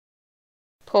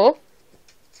Paw.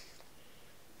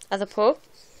 Other paw.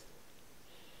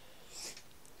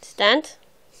 Stand.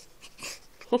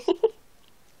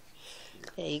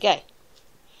 There you go.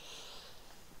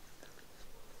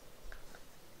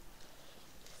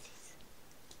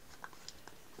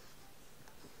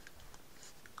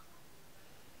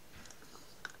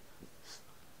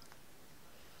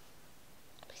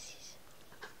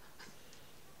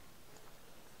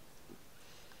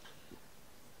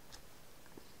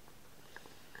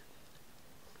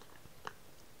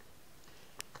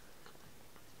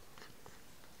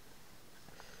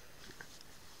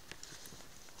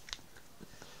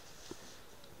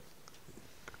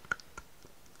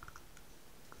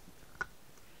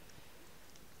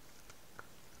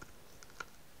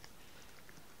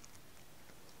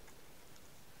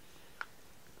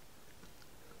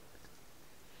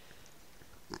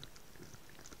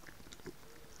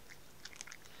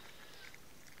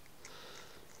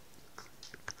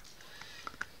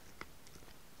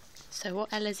 So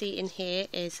what Ella's eating here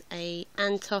is a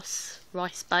Antos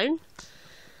rice bone.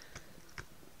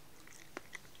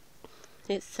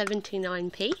 It's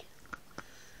 79p,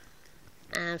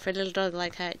 and for a little dog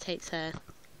like her it takes her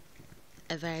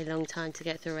a very long time to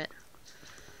get through it.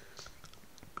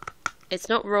 It's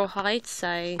not rawhide,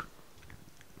 so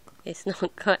it's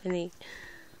not got any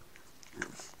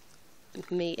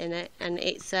meat in it, and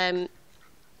it's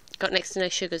got next to no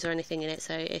sugars or anything in it,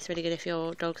 so it's really good if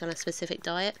your dog's on a specific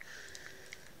diet.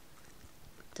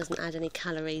 Doesn't add any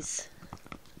calories.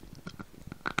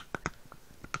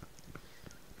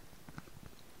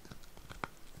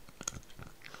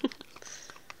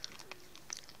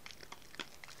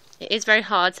 It is very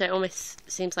hard, so it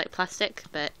almost seems like plastic,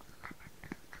 but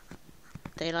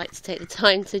they like to take the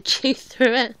time to chew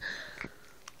through it.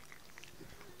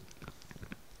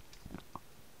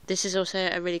 This is also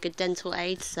a really good dental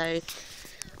aid, so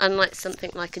unlike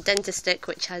something like a Dentastix,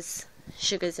 which has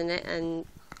sugars in it and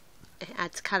it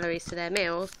adds calories to their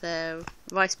meals, the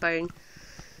rice bone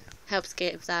helps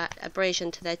give that abrasion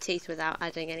to their teeth without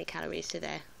adding any calories to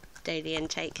their daily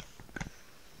intake.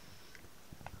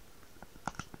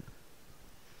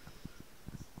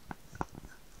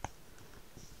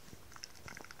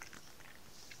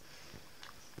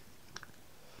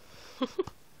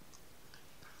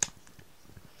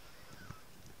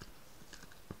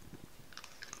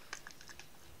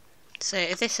 So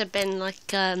if this had been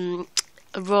like a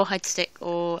rawhide stick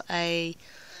or a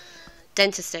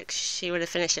Dentastix, she would have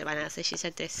finished it by now. So she's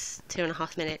had this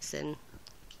 2.5 minutes and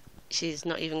she's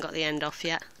not even got the end off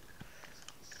yet,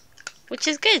 which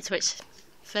is good. Which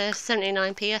for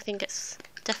 79p, I think it's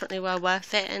definitely well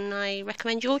worth it, and I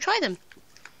recommend you all try them.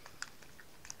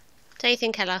 What do you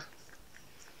think, Ella?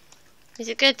 Is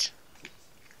it good?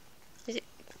 Is it?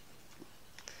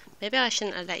 Maybe I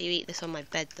shouldn't have let you eat this on my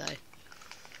bed though.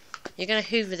 You're going to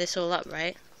hoover this all up,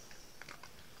 right?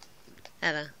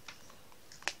 Ella?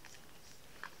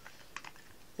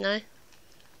 No?